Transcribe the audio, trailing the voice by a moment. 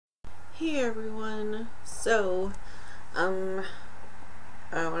Hey everyone. So, I want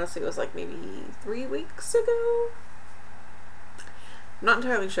to say it was like maybe 3 weeks ago. I'm not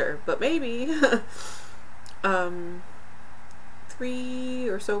entirely sure, but maybe 3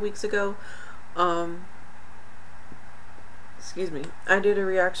 or so weeks ago, excuse me, I did a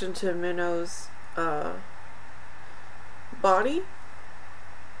reaction to MINO's body,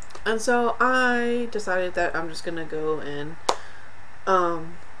 and so I decided that I'm just gonna go and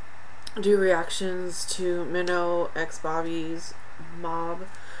do reactions to MINO x Bobby's MOBB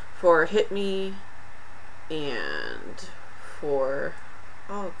for Hit Me and for,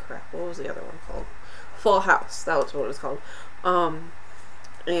 oh crap, what was the other one called? Full House, that was what it was called.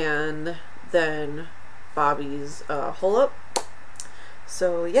 And then Bobby's Hole Up.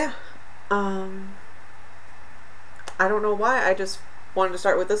 So yeah, I don't know why, I just wanted to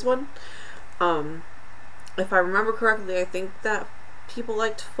start with this one. If I remember correctly, I think that people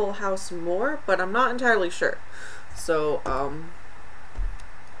liked Full House more, but I'm not entirely sure. So,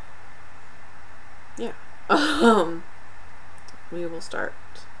 yeah. We will start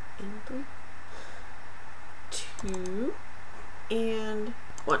in 3, 2, and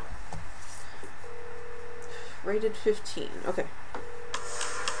 1. Rated 15. Okay.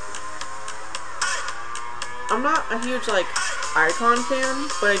 I'm not a huge, like, Icon fan,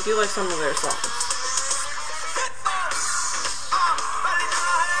 but I do like some of their songs.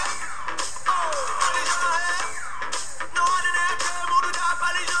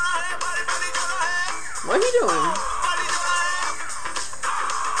 What are you doing?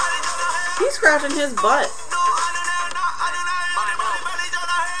 He's scratching his butt.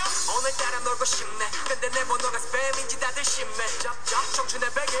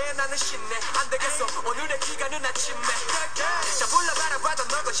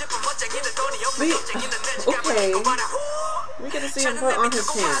 Okay. We get to see him put on his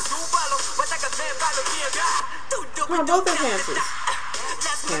pants. Come on, both their pantses.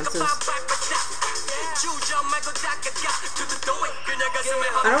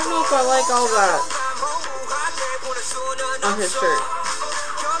 I don't know if I like all that on his shirt.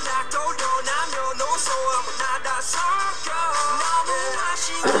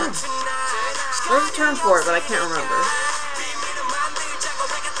 There's a term for it, but I can't remember.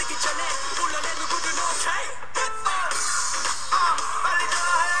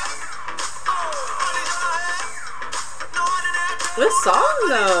 This song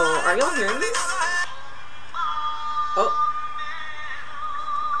though, are y'all hearing this? Oh.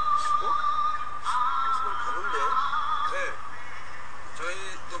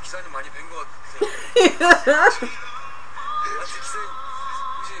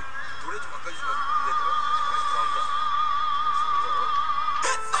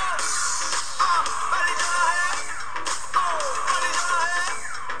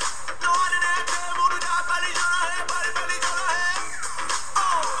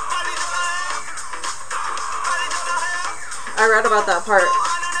 I read about that part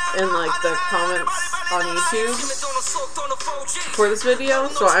in like the comments on YouTube for this video,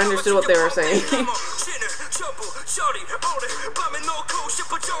 so I understood what they were saying. Because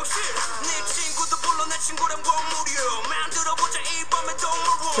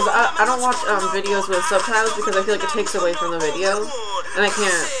I don't watch videos with subtitles because I feel like it takes away from the video, and I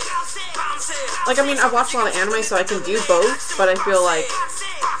can't, like, I mean, I watch a lot of anime, so I can do both, but I feel like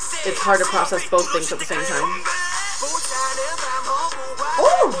it's hard to process both things at the same time.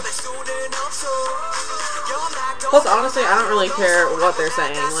 Oh! Plus, honestly, I don't really care what they're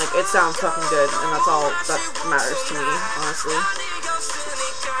saying. Like, it sounds fucking good, and that's all that matters to me, honestly.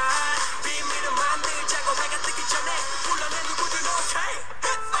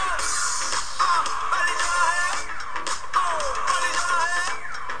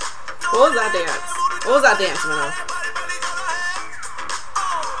 What was that dance? What was that dance, Minno?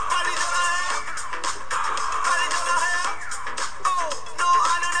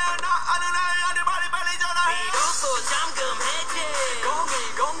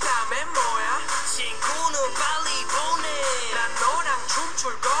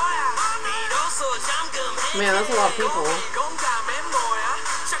 Man, that's a lot of people. I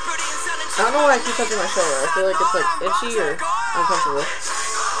don't know why I keep touching my shoulder. I feel like it's like itchy or uncomfortable.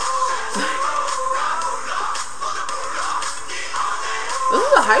 This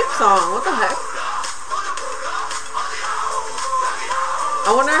is a hype song. What the heck?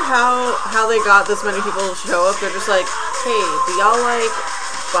 I wonder how they got this many people to show up. They're just like, hey, do y'all like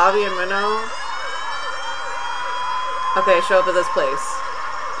Bobby and MINO? Okay, show up at this place.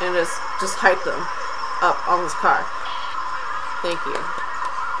 And just hype them up on this car. Thank you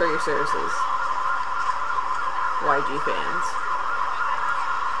for your services, YG fans.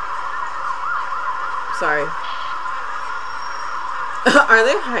 Sorry. Are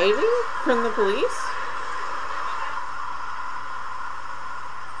they hiding from the police?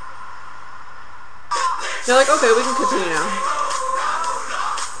 They're like, okay, we can continue now.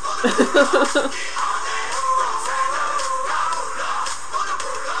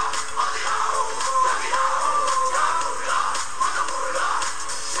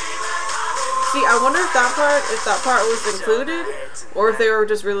 See, I wonder if that part was included, or if they were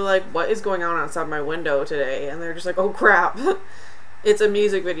just really like, what is going on outside my window today? And they're just like, oh crap, it's a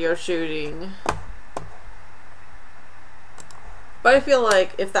music video shooting. But I feel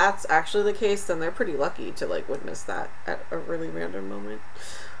like if that's actually the case, then they're pretty lucky to like witness that at a really random moment.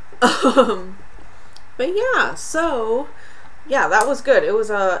 But yeah, so yeah, that was good. It was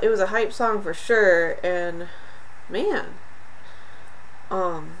a hype song for sure, and man,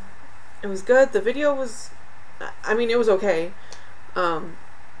 it was good. The video was, I mean, it was okay.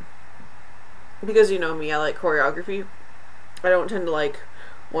 Because you know me, I like choreography. I don't tend to like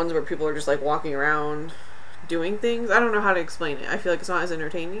ones where people are just like walking around doing things. I don't know how to explain it. I feel like it's not as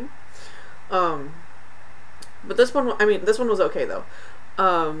entertaining. But this one, I mean, this one was okay though.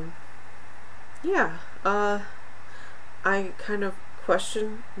 Yeah. I kind of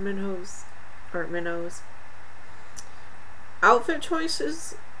question MINO's outfit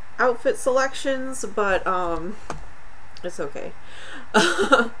choices, outfit selections, but it's okay.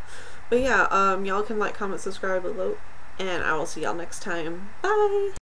 But yeah, y'all can like, comment, subscribe below, and I will see y'all next time. Bye.